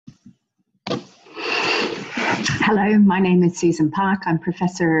Hello, my name is Susan Park. I'm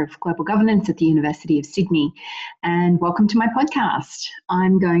Professor of Global Governance at the University of Sydney, and welcome to my podcast.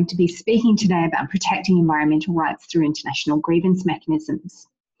 I'm going to be speaking today about protecting environmental rights through international grievance mechanisms.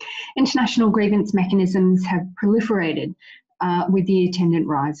 International grievance mechanisms have proliferated with the attendant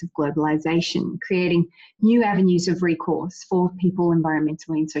rise of globalisation, creating new avenues of recourse for people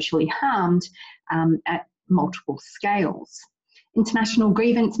environmentally and socially harmed at multiple scales. International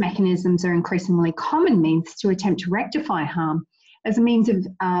grievance mechanisms are increasingly common means to attempt to rectify harm as a means of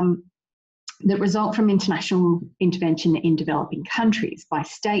that result from international intervention in developing countries by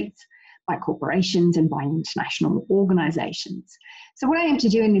states, by corporations, and by international organisations. So what I aim to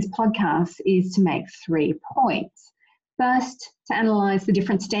do in this podcast is to make 3 points. First, to analyse the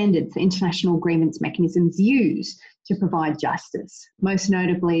different standards that international grievance mechanisms use to provide justice, most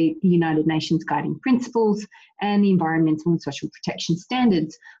notably the United Nations Guiding Principles and the Environmental and Social Protection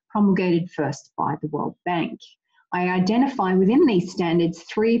Standards promulgated first by the World Bank. I identify within these standards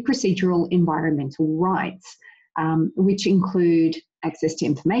 3 procedural environmental rights, which include access to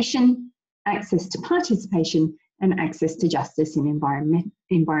information, access to participation, and access to justice in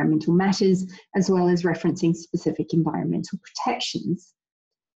environmental matters, as well as referencing specific environmental protections.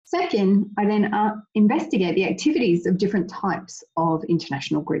 Second, I then investigate the activities of different types of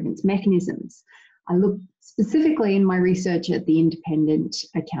international grievance mechanisms. I look specifically in my research at the independent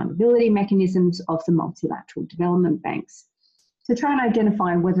accountability mechanisms of the multilateral development banks to try and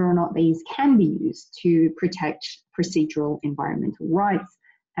identify whether or not these can be used to protect procedural environmental rights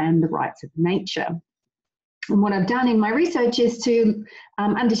and the rights of nature. And what I've done in my research is to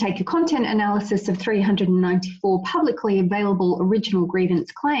undertake a content analysis of 394 publicly available original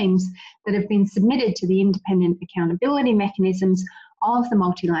grievance claims that have been submitted to the independent accountability mechanisms of the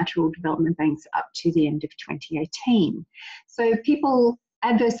multilateral development banks up to the end of 2018. So people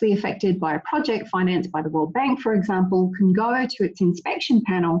adversely affected by a project financed by the World Bank, for example, can go to its inspection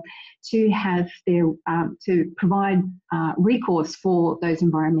panel to have their to provide recourse for those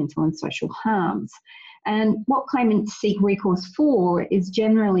environmental and social harms. And what claimants seek recourse for is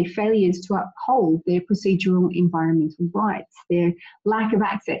generally failures to uphold their procedural environmental rights, their lack of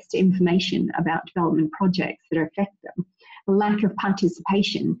access to information about development projects that affect them, a lack of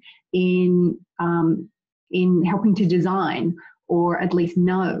participation in helping to design or at least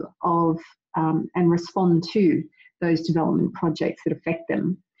know of and respond to those development projects that affect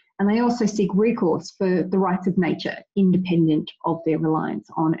them. And they also seek recourse for the rights of nature independent of their reliance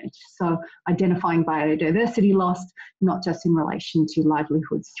on it. So identifying biodiversity loss, not just in relation to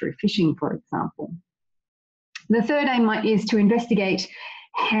livelihoods through fishing, for example. The third aim is to investigate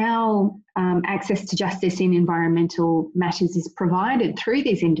how access to justice in environmental matters is provided through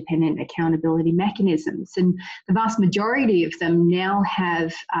these independent accountability mechanisms. And the vast majority of them now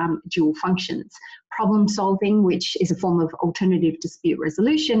have dual functions: problem solving, which is a form of alternative dispute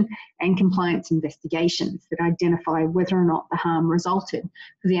resolution, and compliance investigations that identify whether or not the harm resulted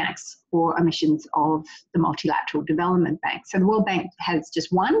for the acts or omissions of the multilateral development bank. So the World Bank has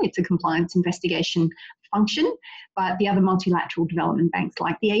just one, it's a compliance investigation function, but the other multilateral development banks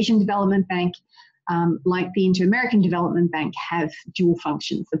like the Asian Development Bank, like the Inter-American Development Bank, have dual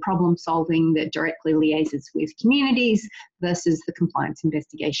functions: the problem solving that directly liaises with communities versus the compliance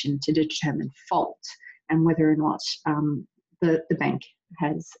investigation to determine fault and whether or not the bank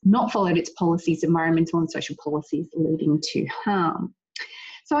has not followed its policies, environmental and social policies, leading to harm.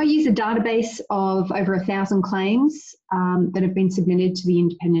 So I use a database of over 1,000 claims that have been submitted to the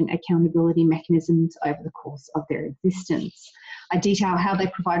independent accountability mechanisms over the course of their existence. I detail how they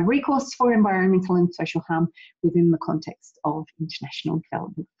provide recourse for environmental and social harm within the context of international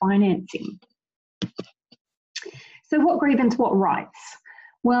development financing. So what grievance, what rights?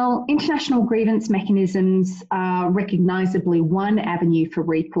 Well, international grievance mechanisms are recognisably one avenue for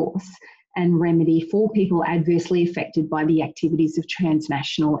recourse and remedy for people adversely affected by the activities of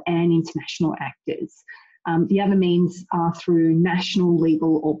transnational and international actors. The other means are through national,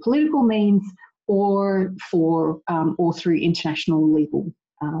 legal or political means, or through international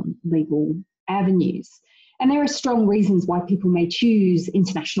legal avenues. And there are strong reasons why people may choose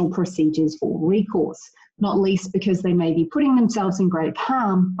international procedures for recourse, not least because they may be putting themselves in grave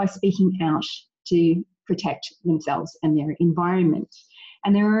harm by speaking out to protect themselves and their environment.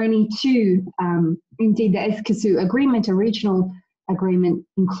 And there are only 2, indeed the Escazú Agreement, a regional agreement,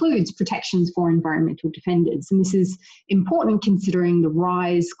 includes protections for environmental defenders. And this is important considering the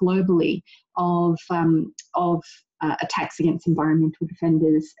rise globally of attacks against environmental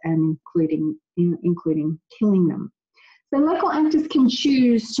defenders and including killing them. So local actors can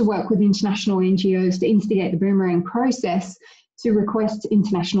choose to work with international NGOs to instigate the boomerang process to request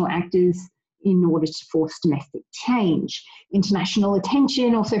international actors in order to force domestic change. International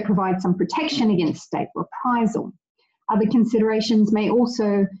attention also provides some protection against state reprisal. Other considerations may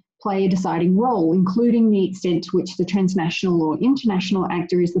also play a deciding role, including the extent to which the transnational or international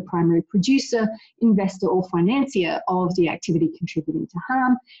actor is the primary producer, investor or financier of the activity contributing to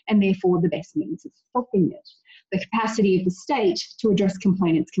harm, and therefore the best means of stopping it. The capacity of the state to address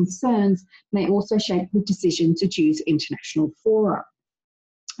complainants' concerns may also shape the decision to choose international fora.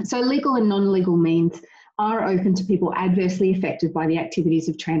 So legal and non-legal means are open to people adversely affected by the activities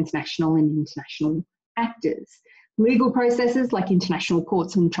of transnational and international actors. Legal processes like international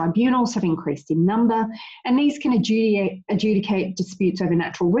courts and tribunals have increased in number, and these can adjudicate disputes over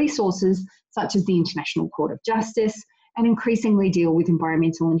natural resources, such as the International Court of Justice, and increasingly deal with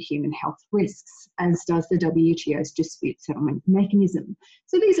environmental and human health risks, as does the WTO's dispute settlement mechanism.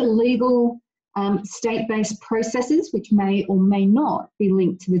 So these are legal state-based processes which may or may not be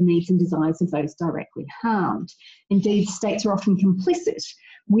linked to the needs and desires of those directly harmed. Indeed, states are often complicit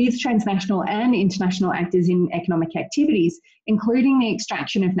with transnational and international actors in economic activities, including the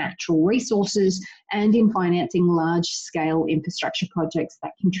extraction of natural resources and in financing large-scale infrastructure projects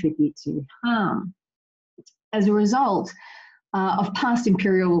that contribute to harm. As a result of past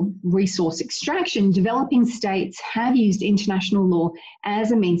imperial resource extraction, developing states have used international law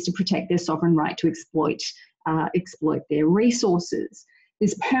as a means to protect their sovereign right to exploit their resources.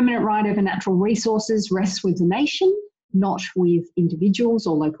 This permanent right over natural resources rests with the nation, not with individuals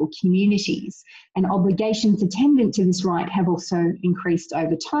or local communities. And obligations attendant to this right have also increased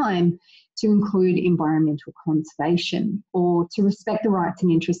over time to include environmental conservation, or to respect the rights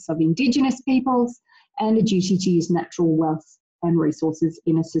and interests of Indigenous peoples, and a duty to use natural wealth and resources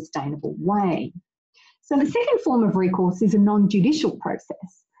in a sustainable way. So the second form of recourse is a non-judicial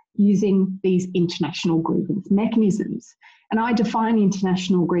process using these international grievance mechanisms. And I define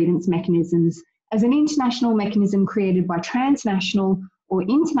international grievance mechanisms as an international mechanism created by transnational or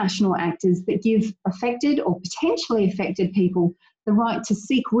international actors that give affected or potentially affected people the right to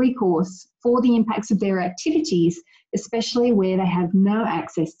seek recourse for the impacts of their activities, especially where they have no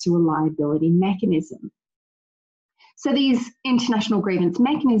access to a liability mechanism. So these international grievance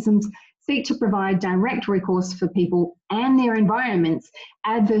mechanisms seek to provide direct recourse for people and their environments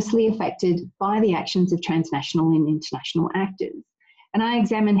adversely affected by the actions of transnational and international actors. And I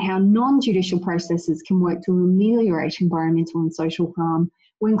examine how non-judicial processes can work to ameliorate environmental and social harm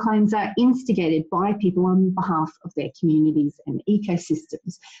when claims are instigated by people on behalf of their communities and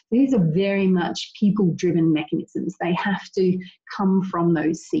ecosystems. These are very much people-driven mechanisms. They have to come from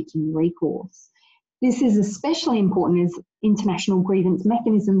those seeking recourse. This is especially important as international grievance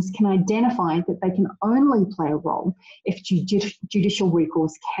mechanisms can identify that they can only play a role if judicial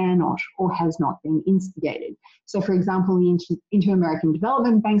recourse cannot or has not been instigated. So, for example, the Inter-American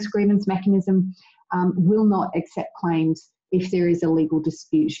Development Bank's grievance mechanism will not accept claims if there is a legal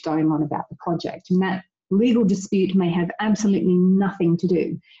dispute going on about the project. And that legal dispute may have absolutely nothing to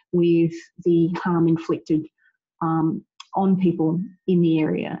do with the harm inflicted on people in the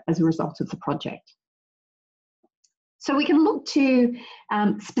area as a result of the project. So we can look to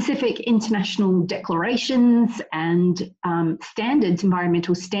specific international declarations and standards,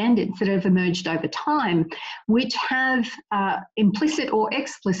 environmental standards that have emerged over time, which have implicit or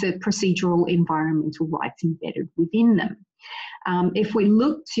explicit procedural environmental rights embedded within them. If we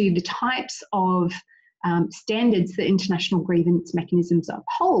look to the types of standards that international grievance mechanisms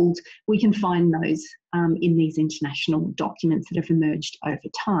uphold, we can find those in these international documents that have emerged over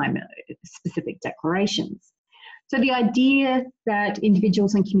time, specific declarations. So the idea that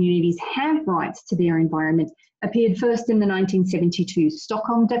individuals and communities have rights to their environment appeared first in the 1972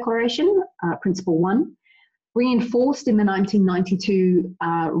 Stockholm Declaration, Principle 1, reinforced in the 1992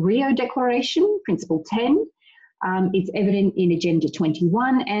 Rio Declaration, Principle 10. It's evident in Agenda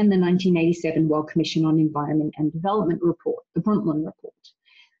 21 and the 1987 World Commission on Environment and Development report, the Brundtland Report.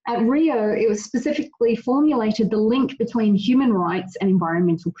 At Rio, it was specifically formulated the link between human rights and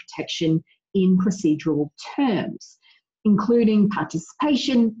environmental protection in procedural terms, including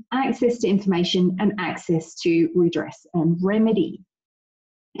participation, access to information, and access to redress and remedy.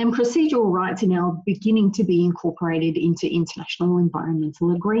 And procedural rights are now beginning to be incorporated into international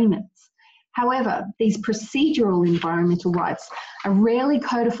environmental agreements. However, these procedural environmental rights are rarely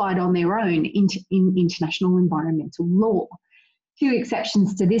codified on their own in international environmental law. Two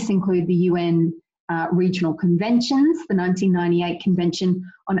exceptions to this include the UN regional conventions, the 1998 Convention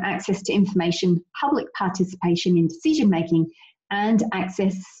on Access to Information, Public Participation in Decision-Making, and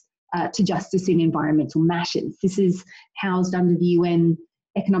Access to Justice in Environmental Matters. This is housed under the UN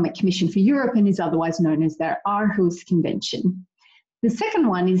Economic Commission for Europe and is otherwise known as the Aarhus Convention. The second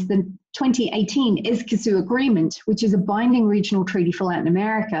one is the 2018 Escazú Agreement, which is a binding regional treaty for Latin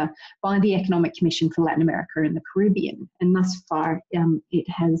America by the Economic Commission for Latin America and the Caribbean. And thus far, it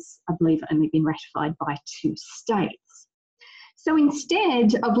has, I believe, only been ratified by 2 states. So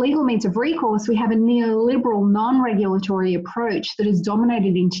instead of legal means of recourse, we have a neoliberal, non-regulatory approach that has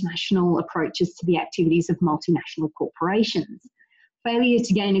dominated international approaches to the activities of multinational corporations. Failure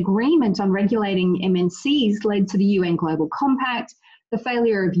to gain agreement on regulating MNCs led to the UN Global Compact, the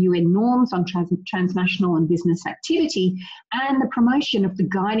failure of UN norms on transnational and business activity, and the promotion of the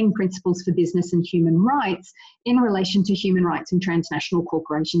guiding principles for business and human rights in relation to human rights in transnational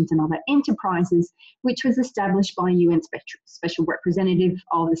corporations and other enterprises, which was established by UN Special Representative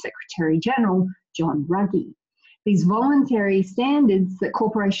of the Secretary General, John Ruggie. These voluntary standards that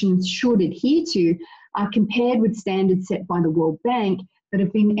corporations should adhere to are compared with standards set by the World Bank that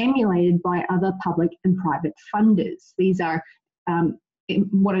have been emulated by other public and private funders. These are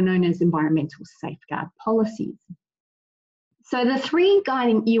what are known as environmental safeguard policies. So the 3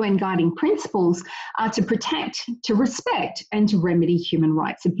 UN guiding principles are to protect, to respect, and to remedy human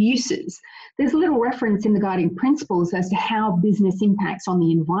rights abuses. There's little reference in the guiding principles as to how business impacts on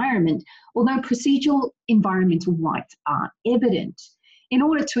the environment, although procedural environmental rights are evident. In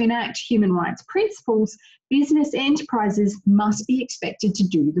order to enact human rights principles, business enterprises must be expected to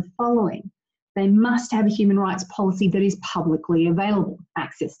do the following. They must have a human rights policy that is publicly available,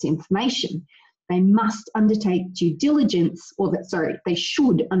 access to information. They must undertake due diligence, they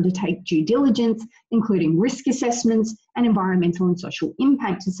should undertake due diligence, including risk assessments and environmental and social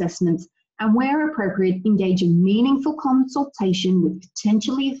impact assessments, and where appropriate, engage in meaningful consultation with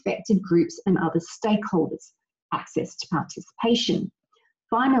potentially affected groups and other stakeholders, access to participation.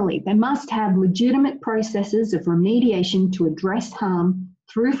 Finally, they must have legitimate processes of remediation to address harm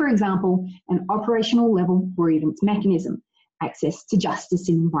through, for example, an operational level grievance mechanism, access to justice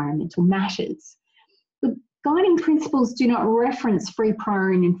in environmental matters. The guiding principles do not reference free,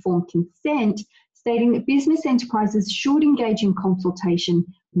 prior and informed consent, stating that business enterprises should engage in consultation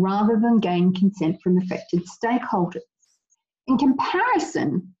rather than gain consent from affected stakeholders. In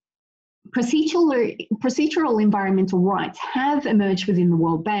comparison, procedural environmental rights have emerged within the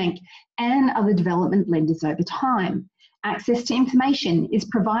World Bank and other development lenders over time. Access to information is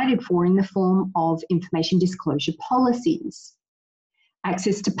provided for in the form of information disclosure policies.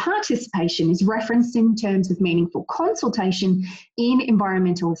 Access to participation is referenced in terms of meaningful consultation in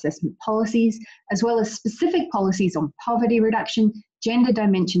environmental assessment policies, as well as specific policies on poverty reduction, gender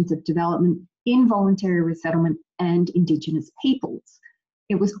dimensions of development, involuntary resettlement, and Indigenous peoples.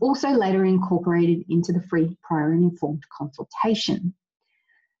 It was also later incorporated into the free, prior and informed consultation.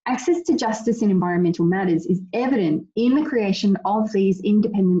 Access to justice in environmental matters is evident in the creation of these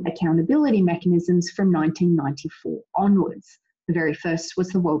independent accountability mechanisms from 1994 onwards. The very first was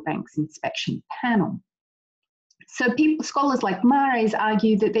the World Bank's inspection panel. So scholars like Mares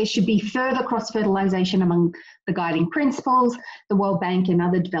argue that there should be further cross-fertilisation among the guiding principles, the World Bank and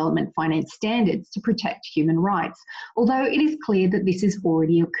other development finance standards to protect human rights, although it is clear that this is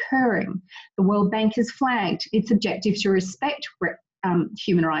already occurring. The World Bank has flagged its objective to respect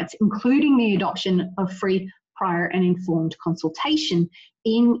human rights, including the adoption of free, prior and informed consultation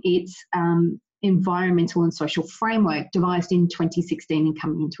in its environmental and social framework devised in 2016 and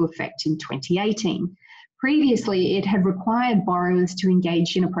coming into effect in 2018. Previously, it had required borrowers to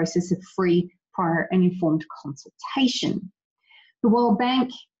engage in a process of free, prior and informed consultation. The World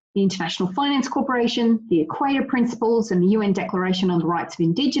Bank, the International Finance Corporation, the Equator Principles and the UN Declaration on the Rights of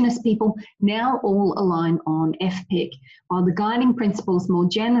Indigenous People now all align on FPIC, while the guiding principles more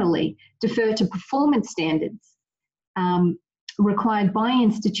generally defer to performance standards required by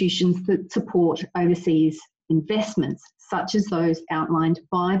institutions that support overseas investments, such as those outlined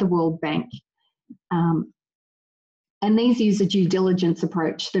by the World Bank. And these use a due diligence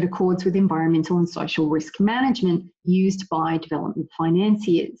approach that accords with environmental and social risk management used by development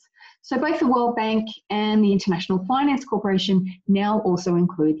financiers. So both the World Bank and the International Finance Corporation now also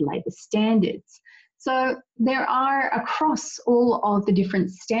include labour standards. So there are, across all of the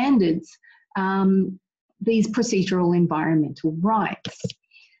different standards, these procedural environmental rights.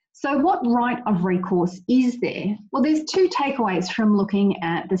 So what right of recourse is there? Well, there's 2 takeaways from looking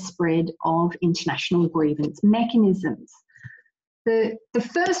at the spread of international grievance mechanisms. The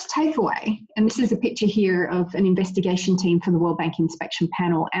first takeaway, and this is a picture here of an investigation team for the World Bank Inspection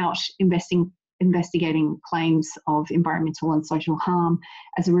Panel out investigating claims of environmental and social harm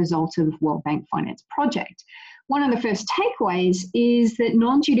as a result of World Bank Finance Project. One of the first takeaways is that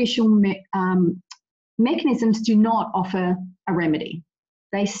non-judicial mechanisms do not offer a remedy.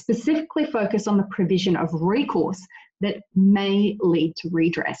 They specifically focus on the provision of recourse, that may lead to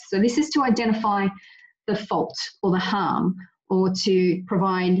redress. So this is to identify the fault or the harm, or to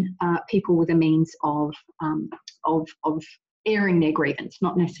provide people with a means of airing their grievance,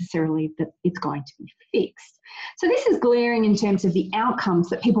 not necessarily that it's going to be fixed. So this is glaring in terms of the outcomes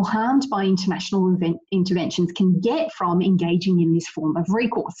that people harmed by international interventions can get from engaging in this form of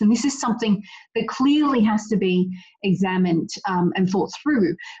recourse. And this is something that clearly has to be examined and thought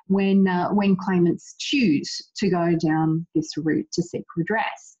through when claimants choose to go down this route to seek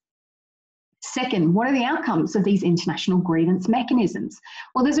redress. Second, what are the outcomes of these international grievance mechanisms?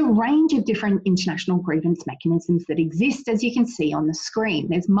 Well, there's a range of different international grievance mechanisms that exist, as you can see on the screen.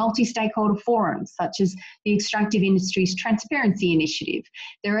 There's multi-stakeholder forums, such as the Extractive Industries Transparency Initiative.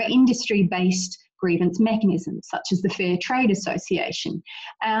 There are industry-based grievance mechanisms, such as the Fair Trade Association.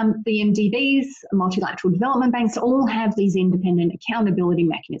 The MDBs, multilateral development banks, all have these independent accountability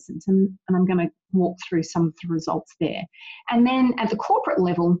mechanisms, and I'm going to walk through some of the results there. And then at the corporate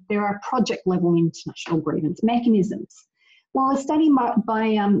level, there are project-level international grievance mechanisms. Well, a study by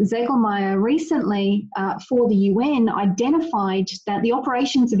Zegelmeier recently for the UN identified that the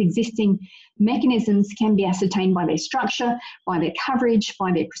operations of existing mechanisms can be ascertained by their structure, by their coverage,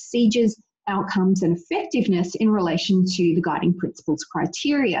 by their procedures, outcomes and effectiveness in relation to the guiding principles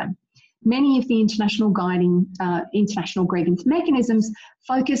criteria. Many of the international grievance mechanisms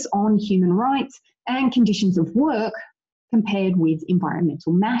focus on human rights and conditions of work compared with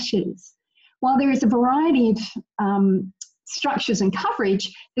environmental matters. While there is a variety of structures and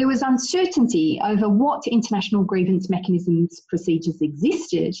coverage, there was uncertainty over what international grievance mechanisms procedures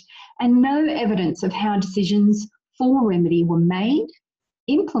existed, and no evidence of how decisions for remedy were made,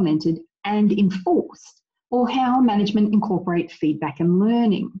 implemented and enforced, or how management incorporate feedback and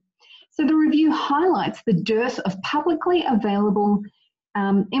learning. So the review highlights the dearth of publicly available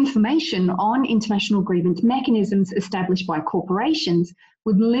information on international grievance mechanisms established by corporations,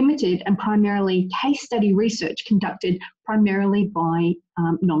 with limited and primarily case study research conducted primarily by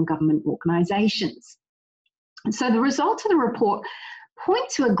non-government organisations. So the results of the report point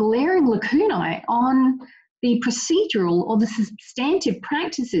to a glaring lacunae on the procedural or the substantive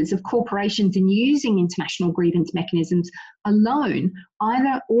practices of corporations in using international grievance mechanisms alone,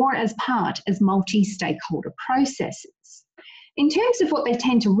 either or as part as multi-stakeholder processes. In terms of what they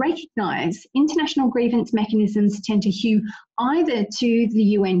tend to recognise, international grievance mechanisms tend to hew either to the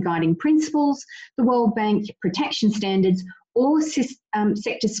UN guiding principles, the World Bank protection standards, or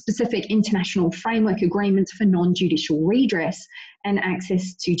sector-specific international framework agreements for non-judicial redress and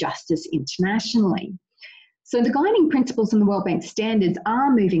access to justice internationally. So the guiding principles and the World Bank standards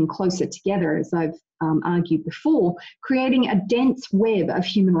are moving closer together, as I've argued before, creating a dense web of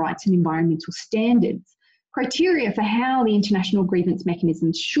human rights and environmental standards. Criteria for how the international grievance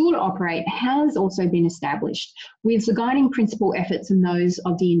mechanisms should operate has also been established, with the guiding principle efforts and those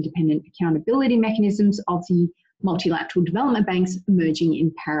of the independent accountability mechanisms of the multilateral development banks emerging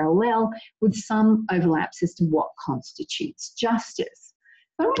in parallel, with some overlaps as to what constitutes justice.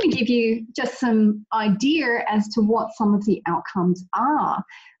 I want to give you just some idea as to what some of the outcomes are,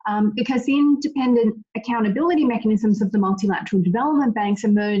 because the independent accountability mechanisms of the multilateral development banks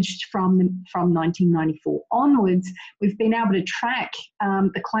emerged from 1994 onwards. We've been able to track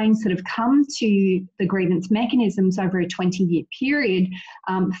the claims that have come to the grievance mechanisms over a 20-year period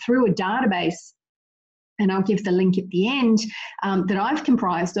through a database. And I'll give the link at the end that I've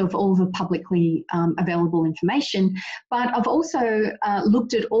comprised of all the publicly available information. But I've also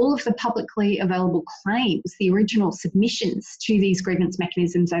looked at all of the publicly available claims, the original submissions to these grievance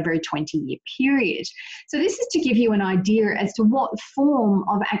mechanisms over a 20-year period. So this is to give you an idea as to what form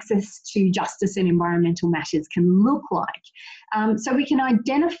of access to justice and environmental matters can look like. So we can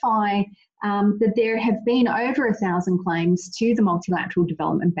identify that there have been over 1,000 claims to the multilateral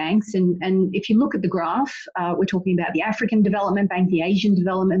development banks. And if you look at the graph, we're talking about the African Development Bank, the Asian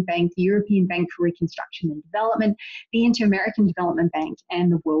Development Bank, the European Bank for Reconstruction and Development, the Inter-American Development Bank,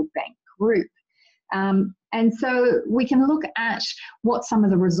 and the World Bank Group. And so we can look at what some of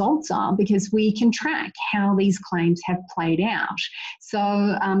the results are, because we can track how these claims have played out.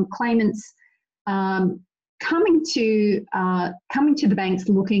 So claimants coming to the banks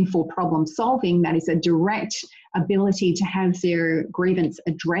looking for problem solving, that is a direct ability to have their grievance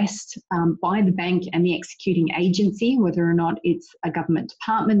addressed by the bank and the executing agency, whether or not it's a government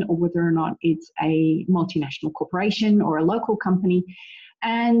department or whether or not it's a multinational corporation or a local company.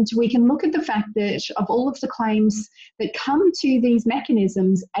 And we can look at the fact that of all of the claims that come to these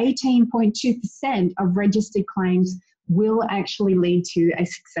mechanisms, 18.2% of registered claims will actually lead to a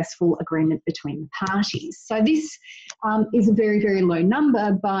successful agreement between the parties. So this is a very, very low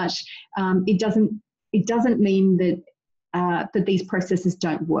number, but it doesn't mean that that these processes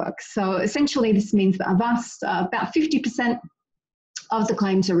don't work. So essentially this means that about 50% of the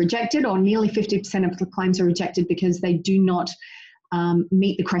claims are rejected, or nearly 50% of the claims are rejected because they do not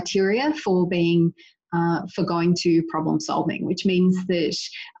meet the criteria for being for going to problem solving, which means that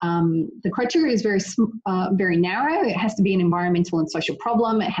the criteria is very narrow. It has to be an environmental and social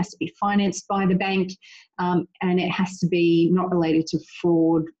problem. It has to be financed by the bank, and it has to be not related to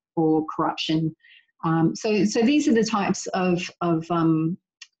fraud or corruption. So these are the types of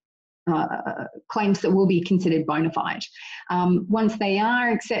claims that will be considered bona fide. Once they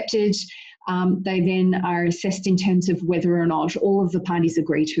are accepted, they then are assessed in terms of whether or not all of the parties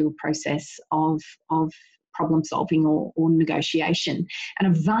agree to a process of problem solving or negotiation. And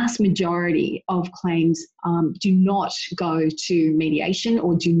a vast majority of claims do not go to mediation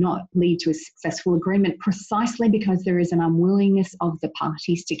or do not lead to a successful agreement, precisely because there is an unwillingness of the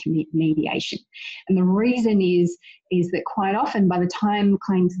parties to commit mediation. And the reason is that quite often, by the time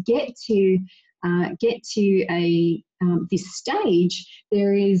claims get to this stage,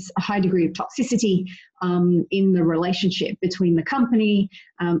 there is a high degree of toxicity in the relationship between the company,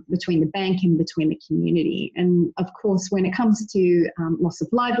 between the bank, and between the community. And of course, when it comes to loss of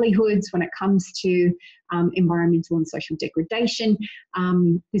livelihoods, when it comes to environmental and social degradation,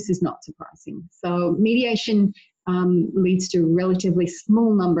 this is not surprising. So mediation leads to a relatively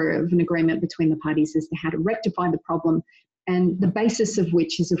small number of an agreement between the parties as to how to rectify the problem, and the basis of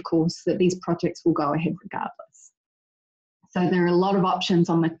which is, of course, that these projects will go ahead regardless. So there are a lot of options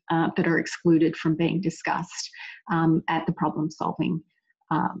on the, that are excluded from being discussed at the problem solving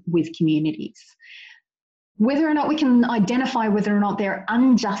with communities. Whether or not we can identify whether or not there are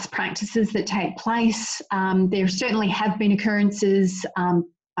unjust practices that take place, there certainly have been occurrences,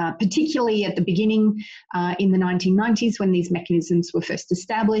 particularly at the beginning in the 1990s when these mechanisms were first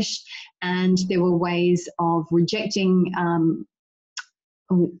established, and there were ways of rejecting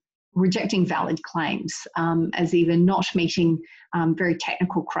valid claims as either not meeting very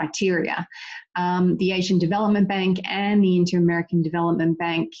technical criteria. The Asian Development Bank and the Inter-American Development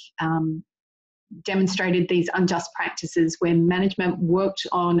Bank demonstrated these unjust practices when management worked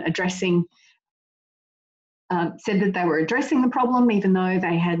on addressing said that they were addressing the problem, even though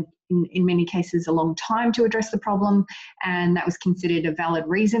they had, in many cases, a long time to address the problem, and that was considered a valid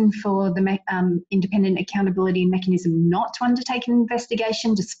reason for the independent accountability mechanism not to undertake an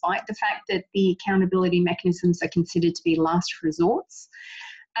investigation, despite the fact that the accountability mechanisms are considered to be last resorts.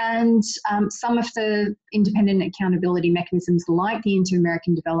 And some of the independent accountability mechanisms, like the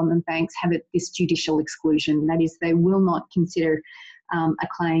Inter-American Development Banks, have this judicial exclusion. That is, they will not consider a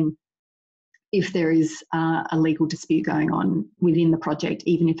claim if there is a legal dispute going on within the project,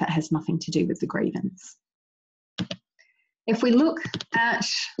 even if it has nothing to do with the grievance. If we look at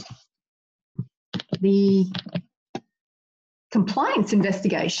the compliance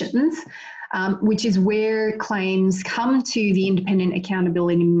investigations, which is where claims come to the independent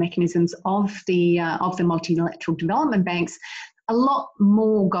accountability mechanisms of the multilateral development banks, a lot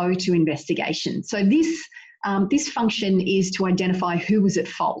more go to investigation. So this function is to identify who was at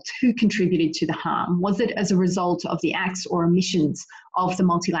fault, who contributed to the harm. Was it as a result of the acts or omissions of the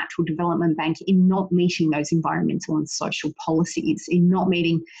Multilateral Development Bank in not meeting those environmental and social policies, in not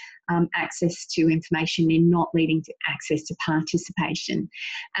meeting access to information, in not leading to access to participation?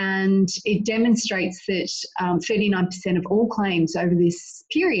 And it demonstrates that 39% of all claims over this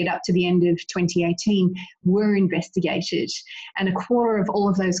period up to the end of 2018 were investigated, and a quarter of all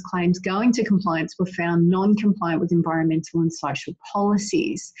of those claims going to compliance were found non-compliant with environmental and social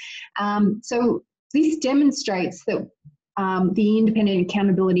policies. So this demonstrates that the independent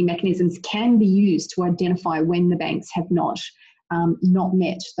accountability mechanisms can be used to identify when the banks have not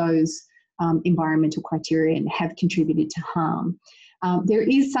met those environmental criteria and have contributed to harm. There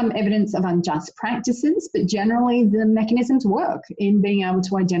is some evidence of unjust practices, but generally the mechanisms work in being able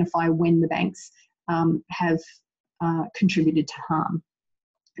to identify when the banks have contributed to harm.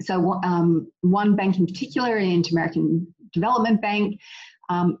 So one bank in particular, the Inter-American Development Bank,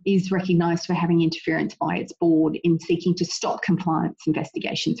 is recognised for having interference by its board in seeking to stop compliance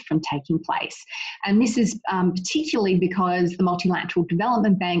investigations from taking place. And this is particularly because the multilateral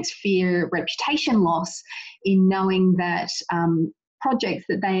development banks fear reputation loss in knowing that projects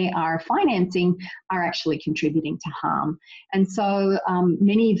that they are financing are actually contributing to harm. And so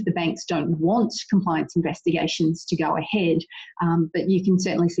many of the banks don't want compliance investigations to go ahead, but you can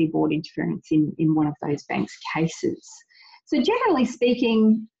certainly see board interference in one of those banks' cases. So generally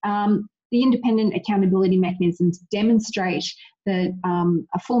speaking, the independent accountability mechanisms demonstrate that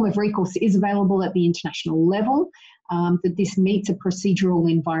a form of recourse is available at the international level. that this meets a procedural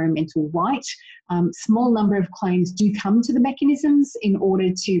environmental right. Small number of claims do come to the mechanisms in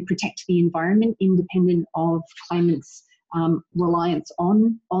order to protect the environment, independent of claimants' reliance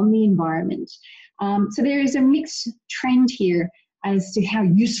on the environment. So there is a mixed trend here as to how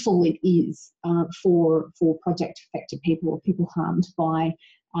useful it is for project-affected people or people harmed by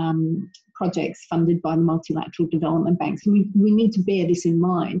projects funded by the multilateral development banks. And we need to bear this in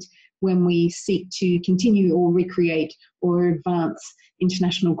mind when we seek to continue or recreate or advance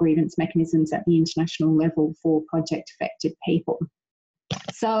international grievance mechanisms at the international level for project-affected people.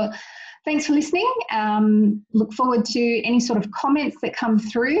 So thanks for listening. Look forward to any sort of comments that come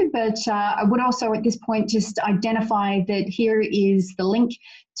through, but I would also at this point just identify that here is the link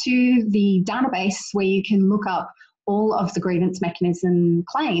to the database where you can look up all of the grievance mechanism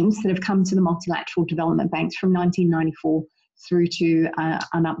claims that have come to the multilateral development banks from 1994 through to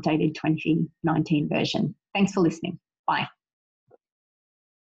an updated 2019 version. Thanks for listening. Bye.